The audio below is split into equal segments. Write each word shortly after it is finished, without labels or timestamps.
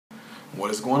What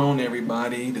is going on,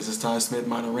 everybody? This is Ty Smith,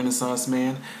 Minor Renaissance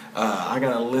Man. I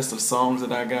got a list of songs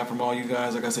that I got from all you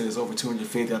guys. Like I said, it's over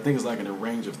 250. I think it's like in the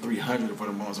range of 300 for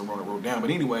the ones I wrote down. But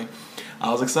anyway,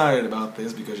 I was excited about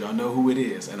this because y'all know who it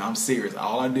is, and I'm serious.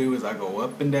 All I do is I go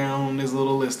up and down this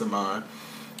little list of mine,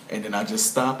 and then I just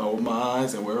stop, I open my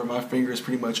eyes, and wherever my finger is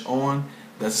pretty much on,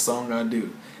 that's the song I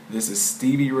do. This is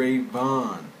Stevie Ray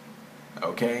Vaughan,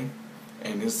 okay?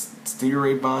 And this Stevie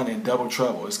Ray Vaughan and Double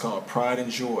Trouble. It's called Pride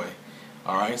and Joy.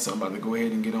 Alright, so I'm about to go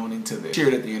ahead and get on into this.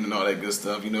 Cheered at the end and all that good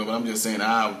stuff, you know, but I'm just saying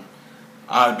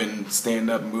I've been standing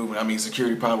up and moving. I mean,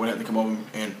 security probably would have to come over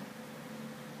and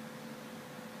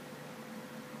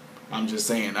I'm just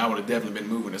saying I would have definitely been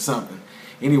moving or something.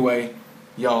 Anyway,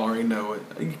 y'all already know it.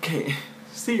 You can't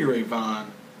see Ray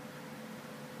Vaughan.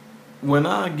 When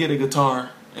I get a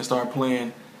guitar and start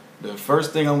playing, the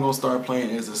first thing I'm gonna start playing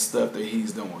is the stuff that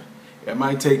he's doing. It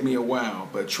might take me a while,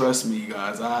 but trust me,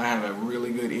 guys, I have a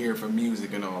really good ear for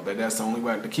music and all that. That's the only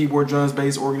way. The keyboard, drums,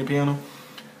 bass, organ, and piano,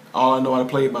 all I know how to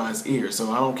play by is ear. So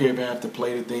I don't care if I have to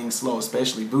play the thing slow,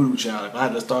 especially Voodoo Child. If I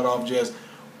had to start off just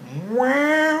I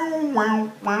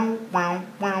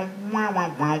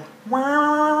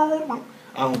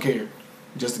don't care.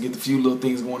 Just to get the few little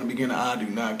things going in the beginning, I do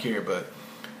not care. But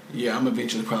yeah, I'm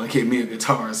eventually probably get me a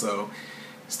guitar. So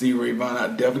Stevie Ray Vaughan, I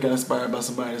definitely got inspired by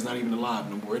somebody that's not even alive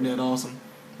no more. Isn't that awesome?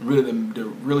 Really,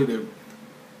 the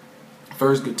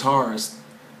first guitarist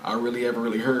I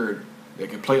ever heard that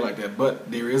can play like that.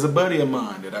 But there is a buddy of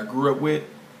mine that I grew up with,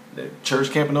 that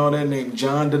church camp and all that, named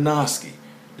John Donosky.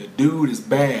 The dude is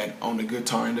bad on the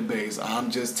guitar and the bass.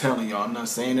 I'm just telling y'all. I'm not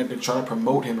saying that to try to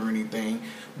promote him or anything,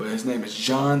 but his name is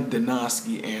John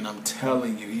Donosky, and I'm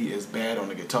telling you, he is bad on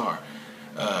the guitar.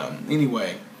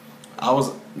 Anyway,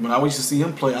 when I used to see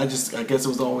him play, I guess it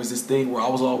was always this thing where I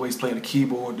was always playing the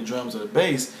keyboard, the drums, or the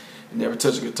bass, and never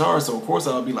touched the guitar. So of course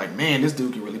I would be like, man, this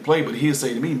dude can really play. But he'd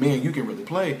say to me, man, you can really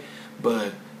play.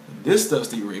 But this stuff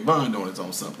Stevie Ray Vaughan doing is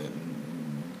on something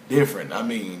different. I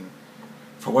mean,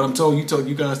 for what I'm told,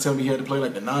 you guys tell me he had to play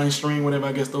like the 9-string, whatever.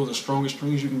 I guess those are strongest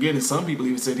strings you can get. And some people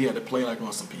even said he had to play like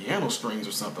on some piano strings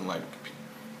or something like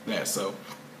that. So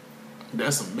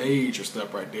that's some major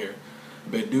stuff right there.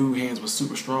 But dude's hands was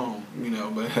super strong, you know.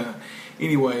 But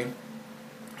anyway,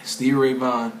 Stevie Ray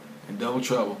Vaughan and Double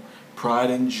Trouble,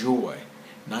 Pride and Joy,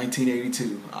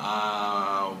 1982.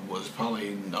 I was probably,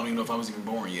 I don't even know if I was even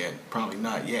born yet. Probably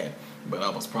not yet, but I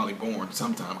was probably born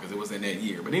sometime because it was in that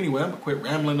year. But anyway, I'm gonna quit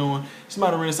rambling on. It's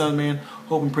Minor Renaissance Man.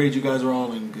 Hope and pray that you guys are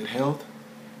all in good health.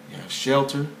 You have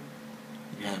shelter,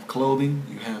 you have clothing,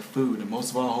 you have food, and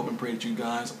most of all, hope and pray that you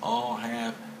guys all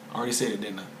have, I already said it,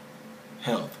 didn't I?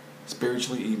 Health.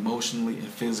 Spiritually, emotionally, and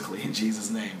physically, in Jesus'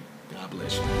 name. God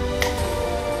bless you.